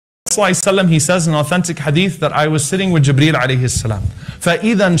ﷺ, he says in authentic hadith that I was sitting with Jibreel alayhi salam. فَإِذَا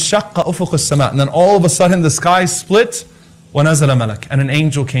انشَقَّ أُفُقُ السَّمَاءِ, and then all of a sudden the sky split, وَنَزَلَ مَلَكٌ, and an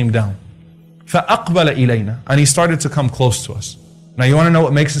angel came down. فَأَقْبَلَ إِلَيْنَا, and he started to come close to us. Now you want to know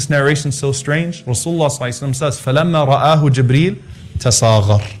what makes this narration so strange? Rasulullah ﷺ says, فَلَمَّا رَآهُ جِبْرِيلٌ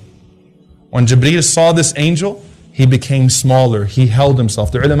تَصَاغَرَ. When Jibreel saw this angel, he became smaller, he held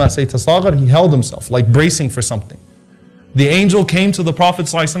himself. The ulama say tasaghar, he held himself, like bracing for something. The angel came to the Prophet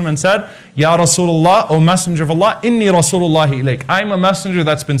ﷺ and said, Ya Rasulullah, O Messenger of Allah, Inni Rasulullahi ilayk. I'm a messenger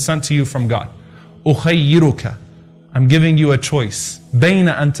that's been sent to you from God. Ukhayyiruka. I'm giving you a choice.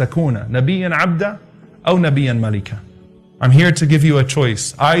 Bayna an takuna nabiyyan abda aw nabiyyan malika. I'm here to give you a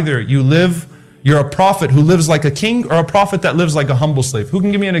choice. Either you're a prophet who lives like a king, or a prophet that lives like a humble slave. Who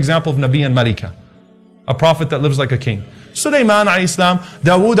can give me an example of nabiyyan malika? A prophet that lives like a king. Sulaiman alayhi salam,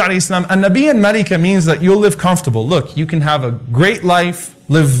 Dawood alayhi salam. And Nabi and Malika means that you'll live comfortable. Look, you can have a great life,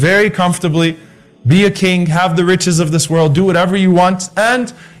 live very comfortably, be a king, have the riches of this world, do whatever you want,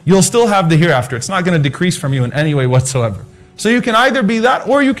 and you'll still have the hereafter. It's not going to decrease from you in any way whatsoever. So you can either be that,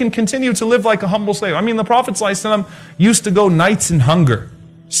 or you can continue to live like a humble slave. I mean, the Prophet ﷺ used to go nights in hunger,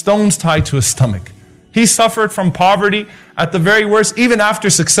 stones tied to his stomach. He suffered from poverty at the very worst, even after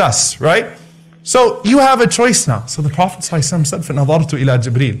success, right? So you have a choice now. So the Prophet ﷺ said, فَنَظَرْتُ إِلَى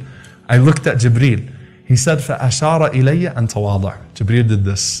جِبْرِيلٍ. I looked at Jibreel. He said, فَأَشَارَ إِلَيَّ أَن تَوَاضَعْ. Jibreel did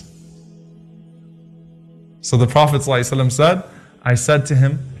this. So the Prophet ﷺ said, I said to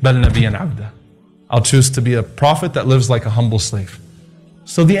him, بَلْ نَبِيًّا عَبْدًا. I'll choose to be a prophet that lives like a humble slave.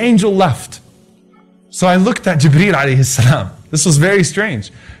 So the angel left. So I looked at Jibreel alayhi salam. This was very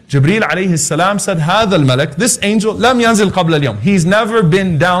strange. Jibreel alayhi salam said, هَذَا الْمَلَكْ, this angel, لَمْ يَنزِلْ قَبْلَ الْيَوْمِ. He's never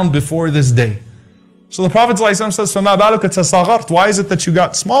been down before this day. So the Prophet ﷺ says, فَمَا بَالُكَ تَصَاغَرْتَ. Why is it that you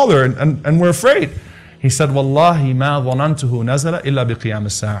got smaller and we're afraid? He said, وَاللَّهِ مَا ظَنَنْتُهُ نَزَلَ إِلَّا بِقِيَامِ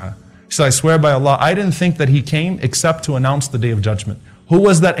السَّاعَةِ. He said, I swear by Allah, I didn't think that he came except to announce the day of judgment. Who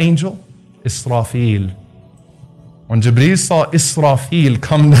was that angel? Israfil. When Jibreel saw Israfil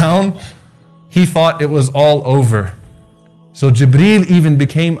come down, he thought it was all over. So Jibreel even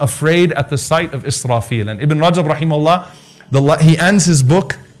became afraid at the sight of Israfil. And Ibn Rajab rahimahullah, he ends his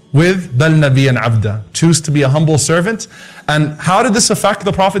book with Bal Nabiyyan Abda. Choose to be a humble servant. And how did this affect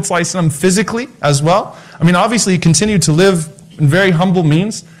the Prophet ﷺ physically as well? I mean, obviously he continued to live in very humble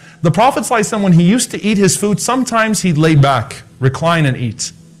means. The Prophet ﷺ, when he used to eat his food, sometimes he'd lay back, recline and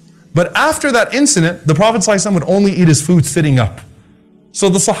eat. But after that incident, the Prophet ﷺ would only eat his food sitting up. So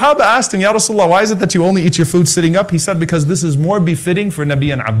the Sahaba asked him, Ya Rasulullah, why is it that you only eat your food sitting up? He said, because this is more befitting for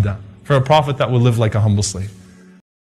Nabiyyan Abda, for a prophet that will live like a humble slave.